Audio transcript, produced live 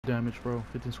damage, bro.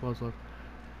 15 squads left.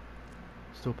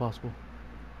 Still possible.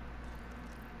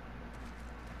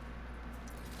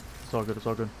 It's all good, it's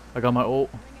all good. I got my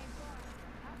ult.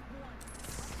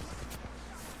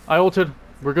 I ulted.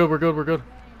 We're good, we're good, we're good.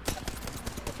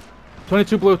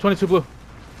 22 blue, 22 blue.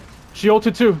 She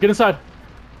ulted too. Get inside.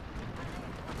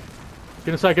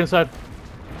 Get inside, get inside.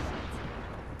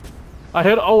 I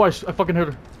hit. Oh, I fucking hit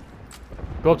her.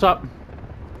 Go up top.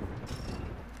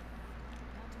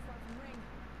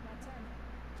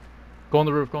 Go on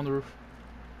the roof, go on the roof.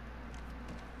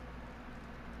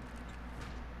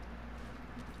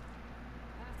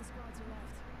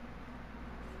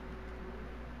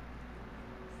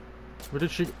 Where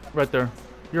did she? Right there.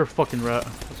 You're a fucking rat.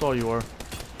 That's all you are.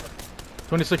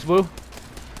 26 blue.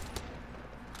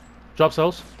 Drop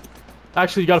cells.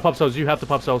 Actually, you gotta pop cells. You have to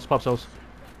pop cells. Pop cells.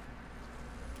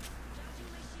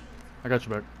 I got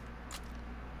you back.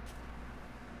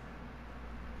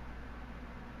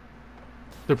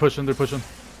 They're pushing. They're pushing.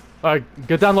 Alright,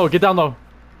 get down low. Get down low.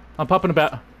 I'm popping a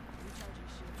bat.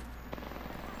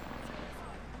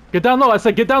 Get down low. I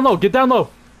said get down low. Get down low.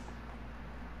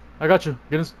 I got you.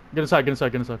 Get inside. Get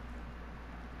inside. Get inside.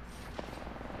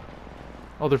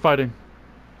 Oh, they're fighting.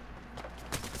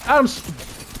 Adams!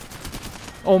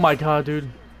 Oh my god, dude.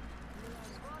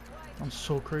 I'm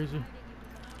so crazy.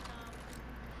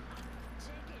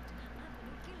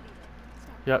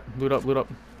 Yeah, loot up, loot up.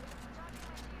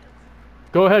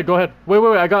 Go ahead, go ahead. Wait,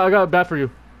 wait, wait. I got a bat for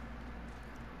you.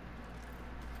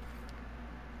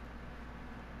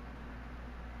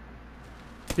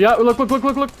 Yeah, look, look, look,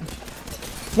 look, look.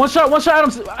 One shot,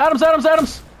 Adams. Adams, Adams,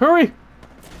 Adams. Hurry.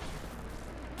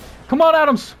 Come on,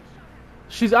 Adams.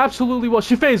 She's absolutely well.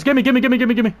 She phased. Gimme, gimme, gimme,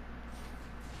 gimme, gimme.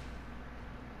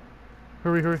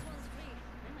 Hurry, hurry.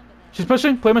 She's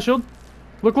pushing. Play my shield.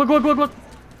 Look, look, look, look, look.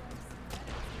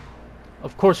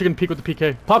 Of course you're gonna peek with the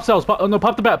PK. Pop cells. Pop, oh, no,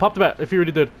 pop the bat. Pop the bat. If you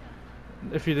already did.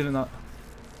 If you did not.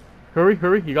 Hurry,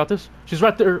 hurry. You got this. She's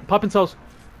right there. Popping cells.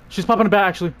 She's popping a bat,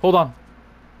 actually. Hold on.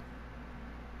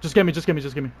 Just get me, just get me,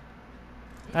 just get me.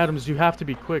 Adams, you have to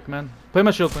be quick, man. Play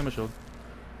my shield, play my shield.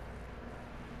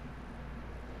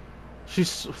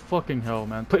 She's fucking hell,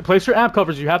 man. Place your amp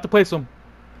covers. You have to place them.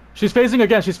 She's phasing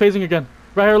again. She's phasing again.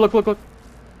 Right here. Look, look, look.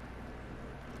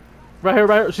 Right here,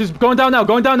 right here. She's going down now.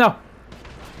 Going down now.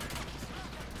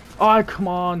 Oh, come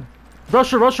on.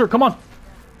 Rush her, rush her. Come on.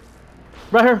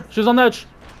 Right here. She's on the edge.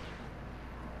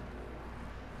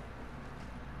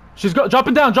 She's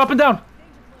dropping down, dropping down.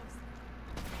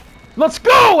 Let's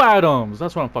go, Adams!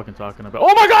 That's what I'm fucking talking about.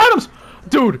 Oh my god, Adams!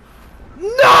 Dude!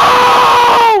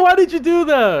 No! Why did you do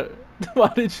that? Why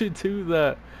did you do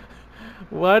that?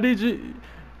 Why did you...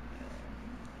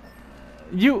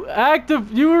 You were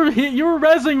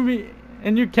rezzing me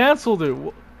and you canceled it.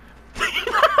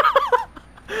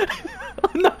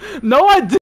 No, I didn't.